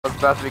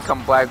about to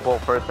become Black Bolt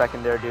for a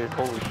second there, dude.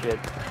 Holy shit.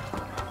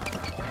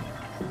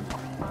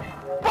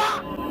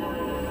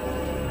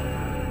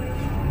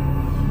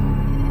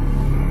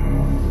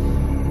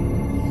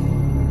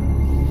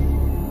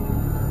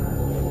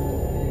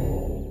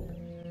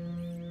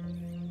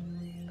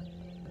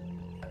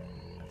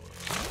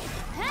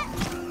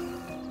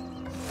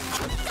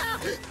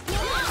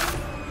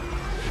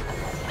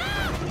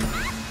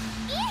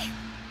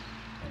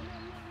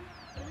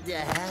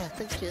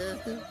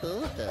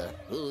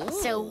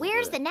 So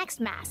where's the next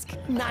mask?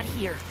 Not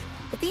here.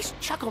 If these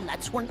chuckle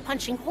nuts weren't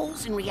punching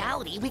holes in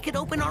reality, we could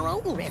open our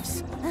own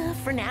rifts.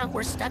 For now,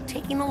 we're stuck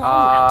taking the long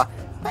route.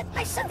 But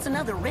I sense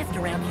another rift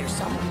around here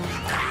somewhere.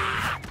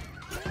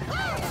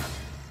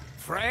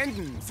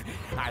 Friends,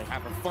 I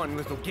have a fun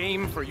little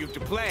game for you to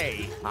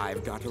play.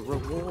 I've got a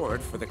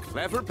reward for the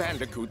clever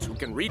bandicoots who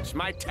can reach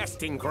my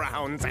testing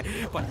grounds.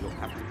 But you'll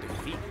have to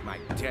defeat my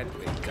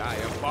deadly,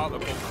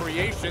 diabolical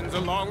creations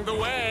along the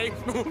way.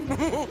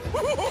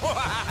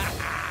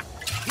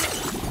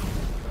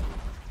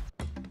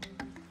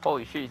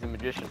 Holy shit, he's a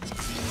magician.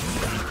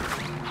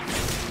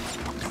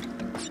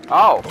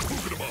 Oh,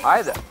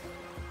 hi there.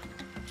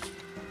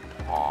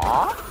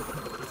 Aww.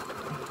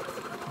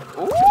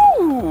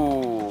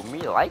 Ooh, me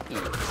likey.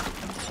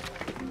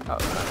 Oh.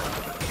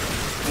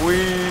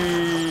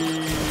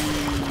 Wee.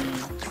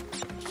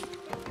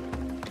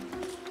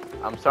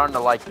 I'm starting to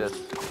like this.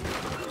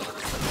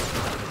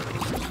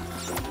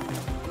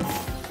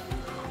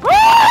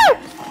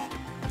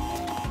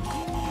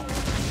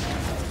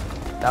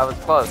 That was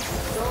close.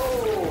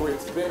 Oh,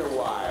 it's been a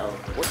while.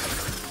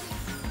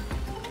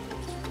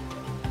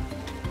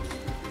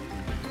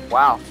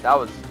 Wow, that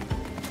was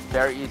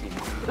very easy.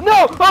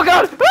 No! Oh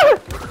god!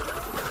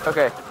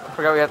 Okay, I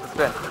forgot we have to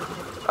spin.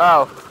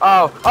 Oh,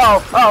 I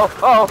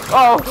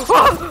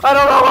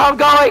don't know where I'm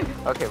going!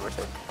 Okay, we're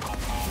safe.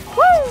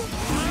 Woo!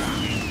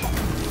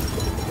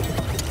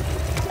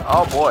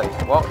 Oh boy,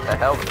 what the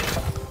hell?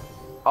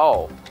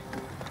 Oh.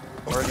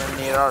 We're gonna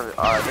need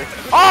our this.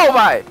 Oh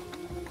my!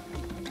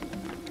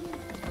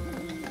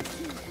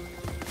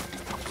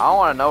 I don't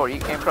want to know where you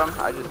came from.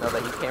 I just know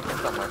that you came from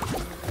somewhere.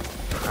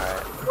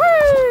 Alright.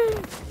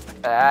 Whee!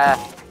 Ah.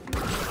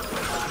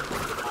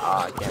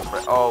 Oh, I can't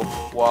break. Oh,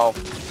 whoa.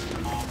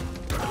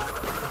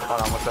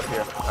 Hold on, what's up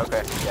here?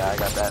 Okay, yeah, I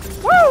got that.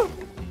 Woo!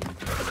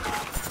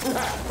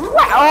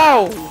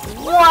 Oh!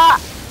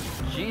 What?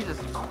 Jesus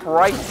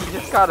Christ, he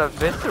just got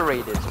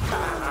eviscerated.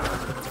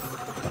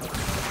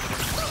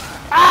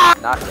 Ah!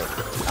 Not this.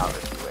 Not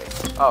this way.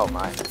 Oh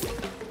my.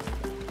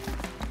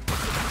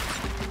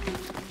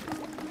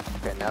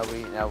 Okay, now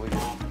we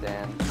just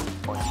stand.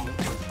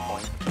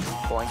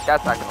 Point.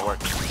 That's not gonna work.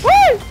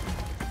 Woo!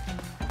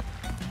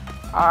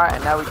 Alright,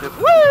 and now we just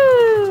woo!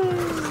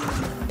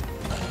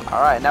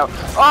 Alright, now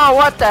oh,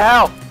 what the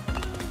hell?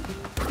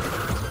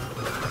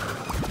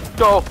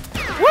 Go!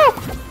 Woo!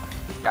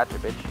 Gotcha,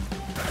 bitch.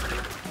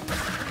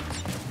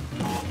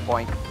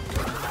 Point.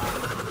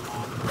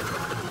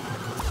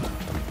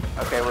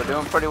 Okay, we're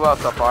doing pretty well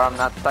so far. I'm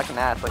not sucking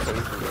ass like I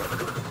usually do.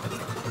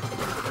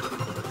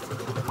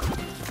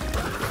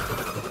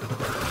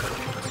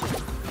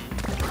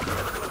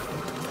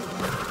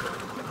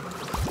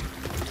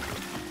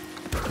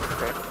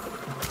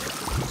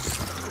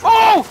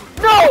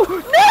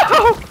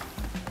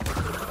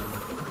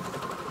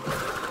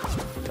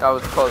 That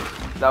was close.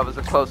 That was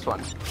a close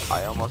one.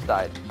 I almost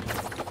died.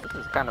 This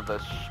is kind of a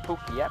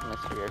spooky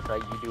atmosphere, if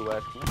you do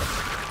ask me.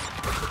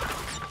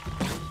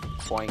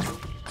 Boink,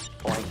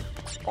 boink,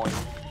 boink.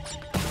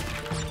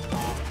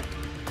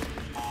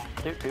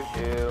 Do do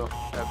do.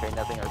 Okay,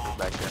 nothing else is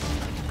back there.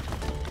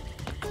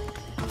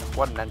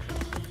 What an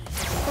entrance.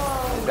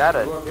 Is that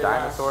a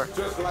dinosaur?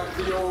 Just like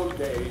the old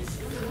days.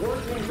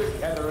 Working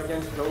together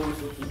against those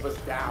who keep us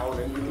down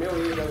and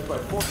humiliate us by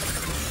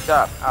force.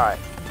 Shut up. Alright.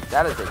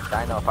 That is a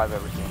dino if I've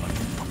ever seen one.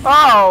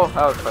 Oh!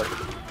 That was close.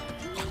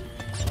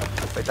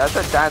 Wait, that's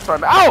a dinosaur.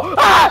 Oh!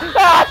 Ah!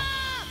 Ah!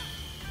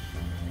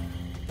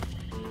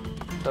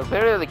 So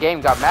clearly the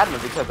game got mad at me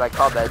because I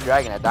called that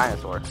dragon a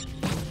dinosaur.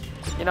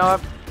 You know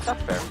what?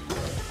 That's fair.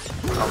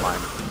 Oh my.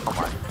 Oh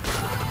my.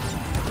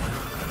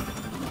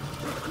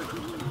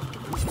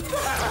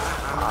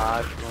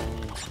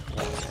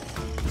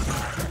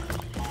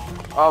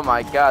 Oh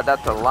my god,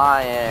 that's a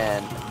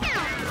lion.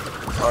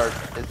 Or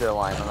is it a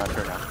lion? I'm not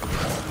sure now.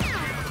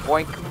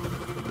 Boink.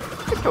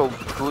 Get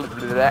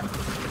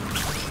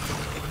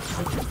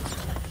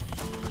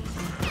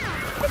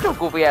your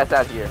goofy ass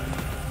out here.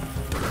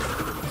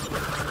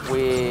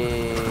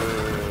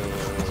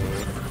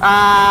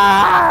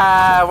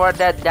 Where'd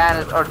that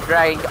dinosaur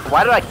dragon go?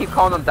 Why do I keep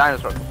calling them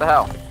dinosaurs? What the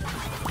hell?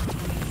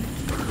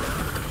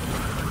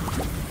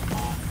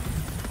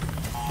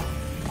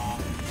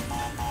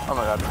 Oh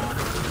my god.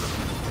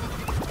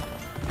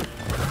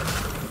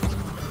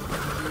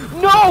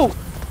 No!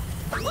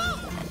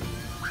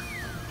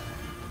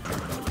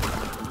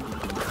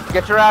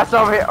 Get your ass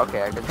over here.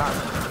 Okay, I good time.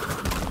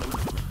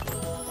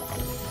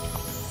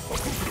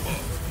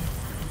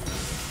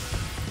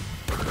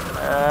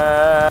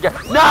 Yeah.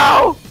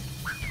 No!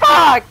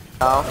 Fuck!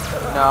 No,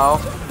 no,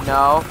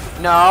 no,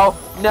 no,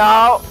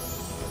 no,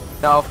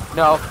 no,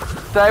 no.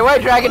 Stay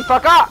away, dragon,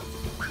 fuck up!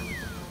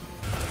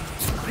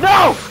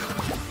 No!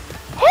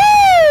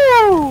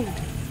 Woo!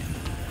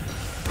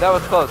 That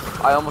was close.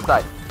 I almost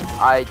died.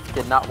 I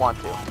did not want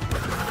to.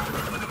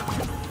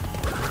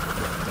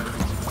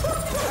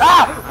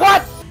 Ah!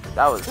 What?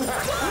 That was...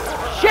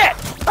 Shit!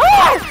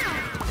 Ah!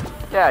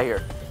 Get out of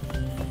here.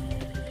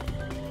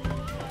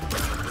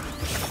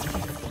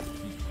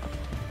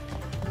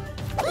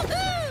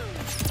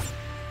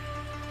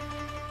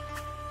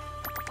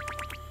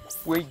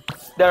 We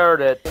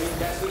started. Any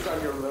guesses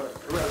on your reward?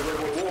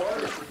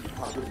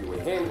 I'll give you a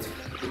hint.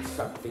 It's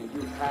something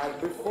you've had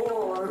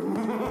before.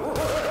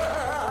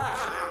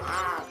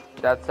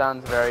 That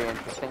sounds very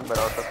interesting, but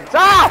also...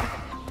 Ah!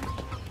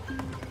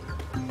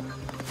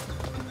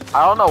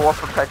 I don't know what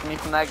protected me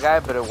from that guy,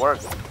 but it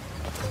worked.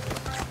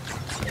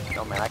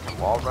 Oh man, I can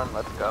wall run.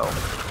 Let's go.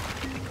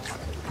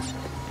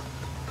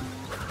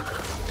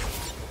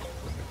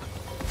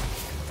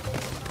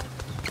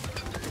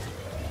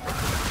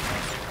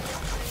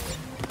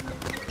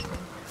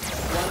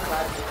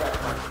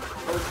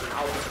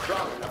 I was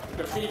strong enough to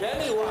defeat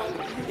anyone,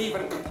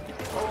 even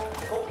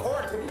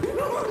court. I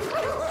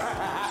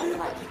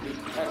need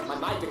to test my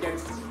might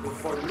against a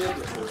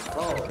formidable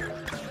foe.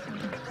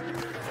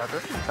 That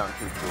doesn't sound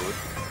too good.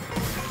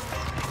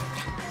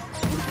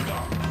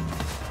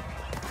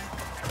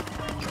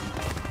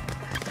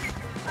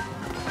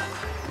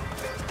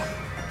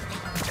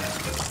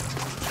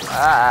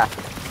 Ah.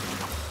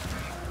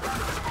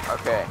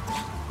 Okay.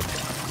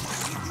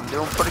 I'm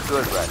doing pretty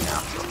good right now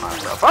for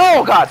myself.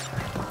 Oh god!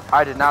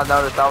 I did not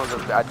notice that was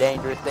a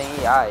dangerous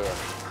thingy. I am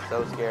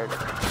so scared.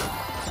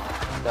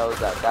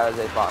 That is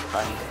a box.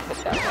 I need to hit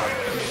that box.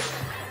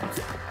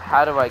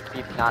 How do I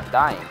keep not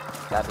dying?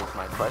 That is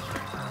my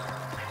question.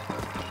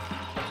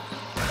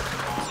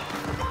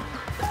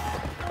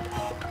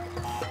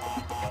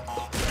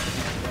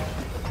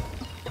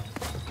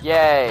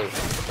 Yay!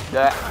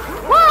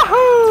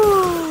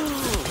 Woohoo!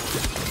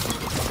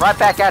 Right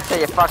back at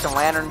you, fucking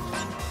lanterns.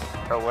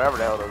 Or whatever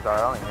the hell those are. I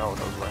don't even know what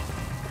those were.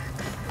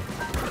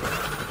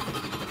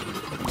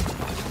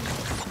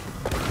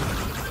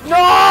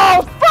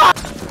 No! Fuck!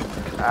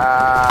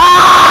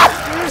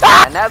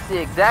 And that's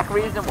the exact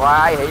reason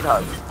why I hate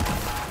hugs.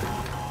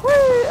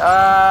 Whee!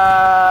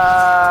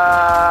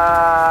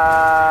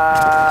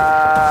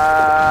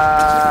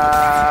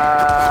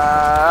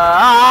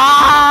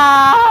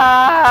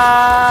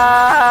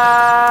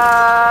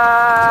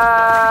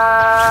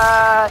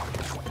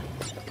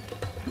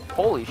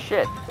 Holy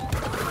shit.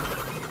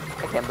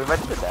 I can't believe I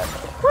did that.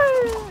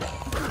 Whee!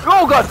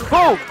 Oh god!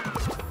 Oh!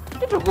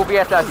 Get your goofy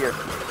ass out here.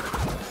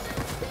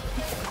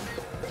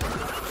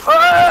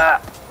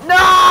 No!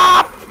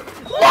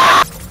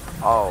 No!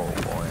 Oh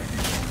boy.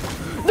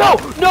 No!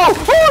 No!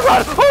 Oh my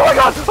god! Oh my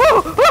god! Oh!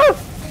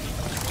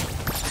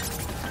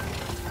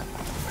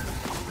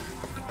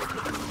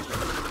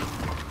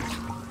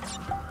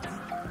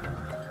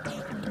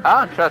 I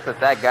don't trust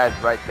that guy's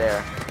right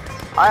there.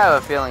 I have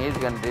a feeling he's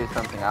gonna do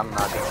something I'm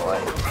not gonna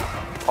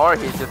like. Or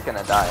he's just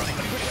gonna die.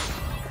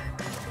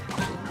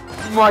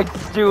 My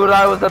dude,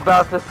 I was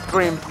about to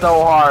scream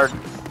so hard.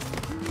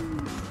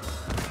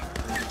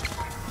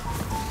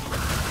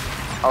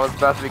 I was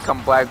about to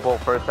become Black Bolt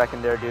for a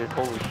second there, dude.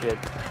 Holy shit.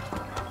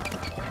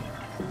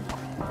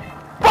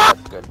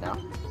 That's good now.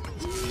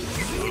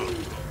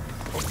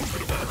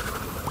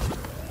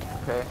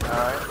 Okay,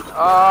 alright.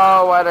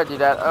 Oh, why did I do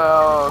that?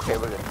 Oh, okay,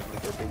 we're good.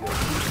 We're good.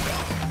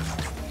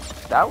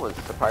 That was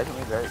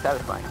surprisingly very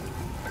satisfying.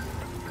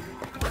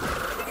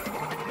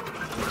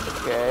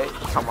 Okay,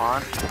 come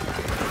on.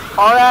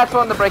 Oh, that's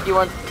one of the breaky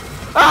ones.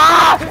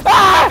 Ah!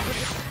 Ah!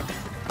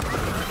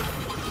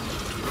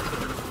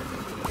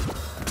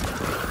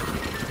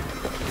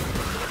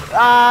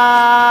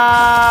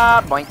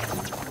 Ah! Boink.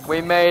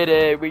 We made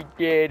it. We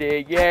did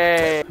it.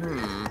 Yay.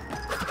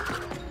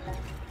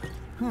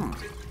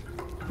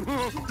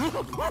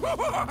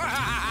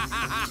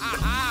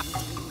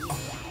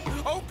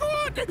 Oh,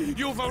 good!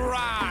 You've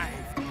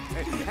arrived!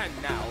 And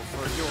now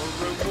for your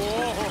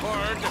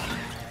reward!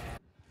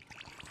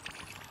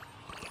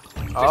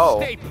 Oh.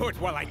 Just stay put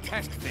while I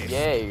test this.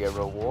 Yay, a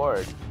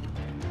reward.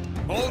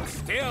 Hold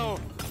still.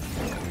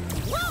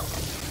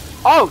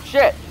 Oh,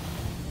 shit!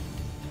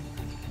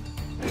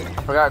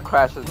 I forgot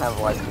Crash doesn't have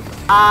a license.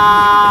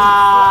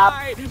 Ah!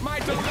 My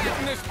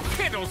gelatinous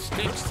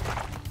fiddlesticks!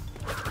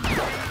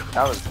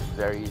 That was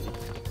very easy.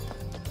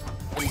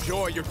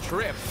 Enjoy your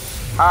trip.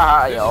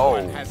 Haha, This yo.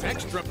 one has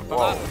extra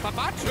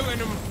babachu in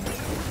them.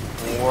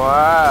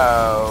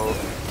 Wow.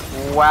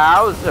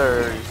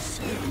 Wowzers.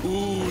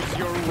 Ooze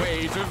your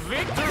way to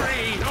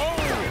victory! Oh!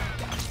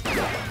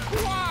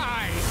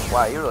 Why?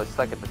 Wow, you really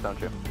suck at this, don't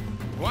you?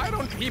 Why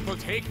don't people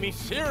take me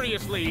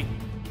seriously?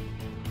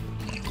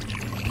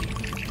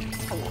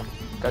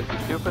 Cause you're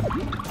stupid?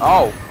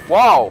 Oh,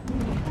 whoa!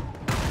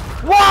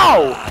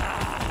 Whoa!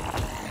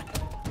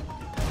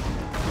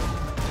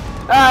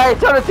 Hey,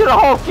 turn it to the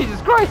hole,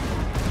 Jesus Christ!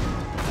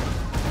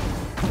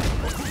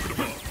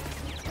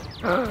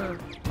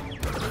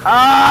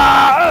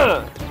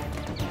 Ah!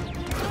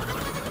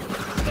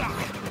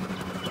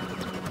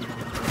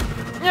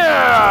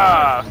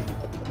 Yeah!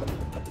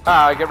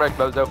 Ah, get wrecked,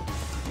 bozo.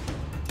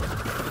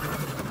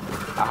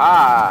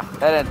 Aha! I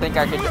didn't think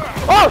I could.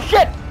 Oh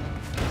shit!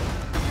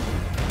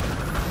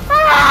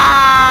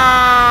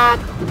 Ah!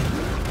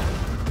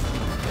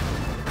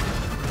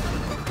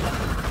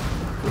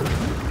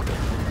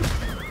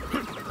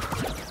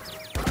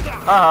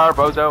 Ah,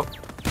 bozo.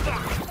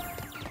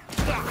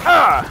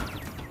 Ah!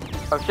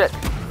 Oh shit!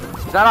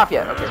 He's not off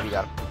yet. Okay, we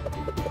got him.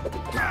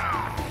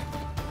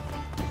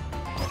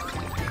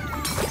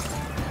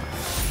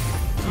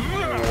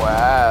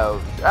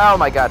 Wow. Oh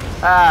my god.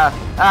 Ah,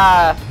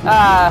 ah,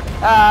 ah,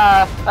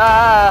 ah,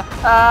 ah,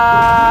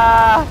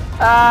 ah,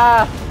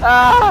 ah,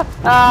 ah,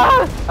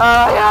 ah, oh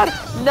my god.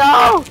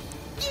 No!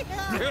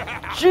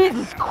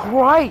 Jesus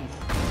Christ!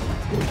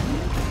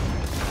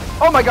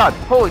 Oh my god.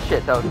 Holy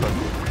shit, that was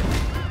close.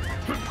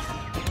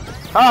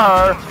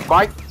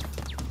 Boink.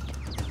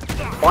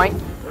 Boink.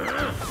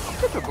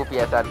 Get your goofy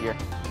ass out of here.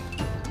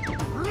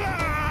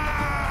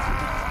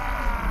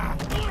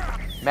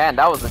 Man,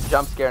 that was a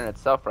jump scare in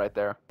itself right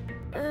there.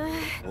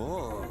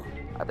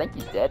 I think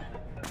he's dead.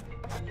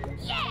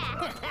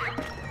 Yeah!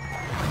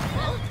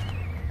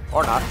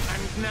 Or not.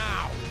 And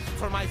now,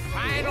 for my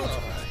final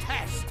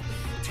test,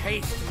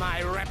 taste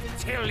my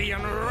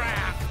reptilian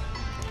wrath.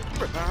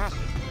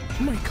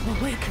 My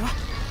cloaca.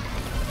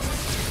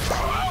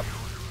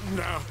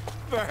 No.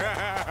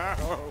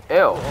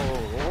 Ew.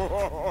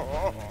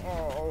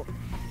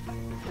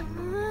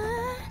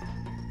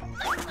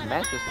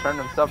 Man just turned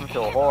himself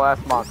into a whole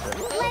ass monster.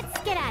 Let's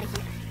get out of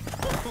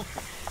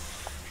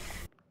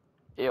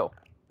here. Ew.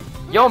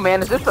 Yo,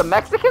 man, is this the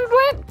Mexicans'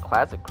 land?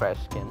 Classic Crash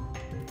skin.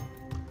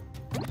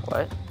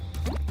 What?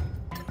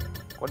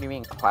 What do you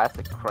mean,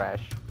 Classic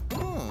Crash?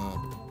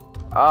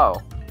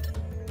 Oh.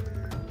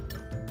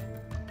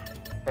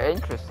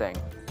 Interesting.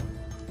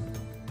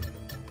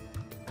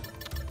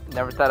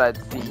 Never thought I'd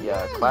see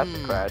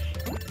Classic Crash.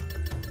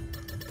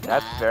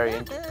 That's very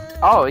interesting.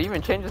 Oh, it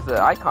even changes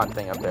the icon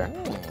thing up there.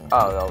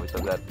 Oh, it always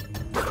does that.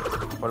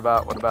 What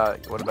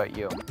about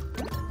you?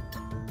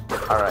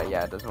 Alright,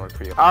 yeah, it doesn't work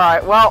for you.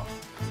 Alright, well,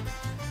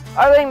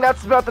 I think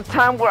that's about the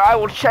time where I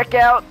will check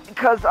out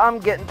because I'm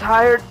getting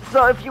tired.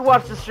 So if you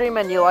watched the stream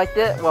and you liked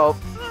it, well,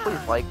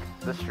 please like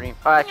the stream.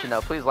 Oh, actually,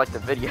 no, please like the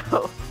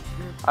video.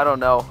 I don't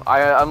know.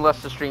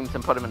 Unless the streams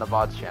and put them in the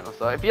VODs channel.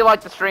 So if you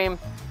like the stream,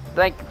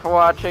 thank you for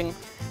watching.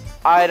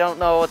 I don't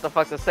know what the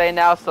fuck to say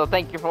now, so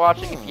thank you for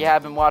watching. If you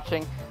have been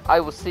watching, I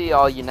will see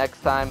all you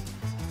next time.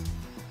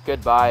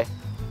 Goodbye.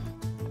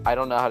 I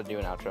don't know how to do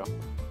an outro.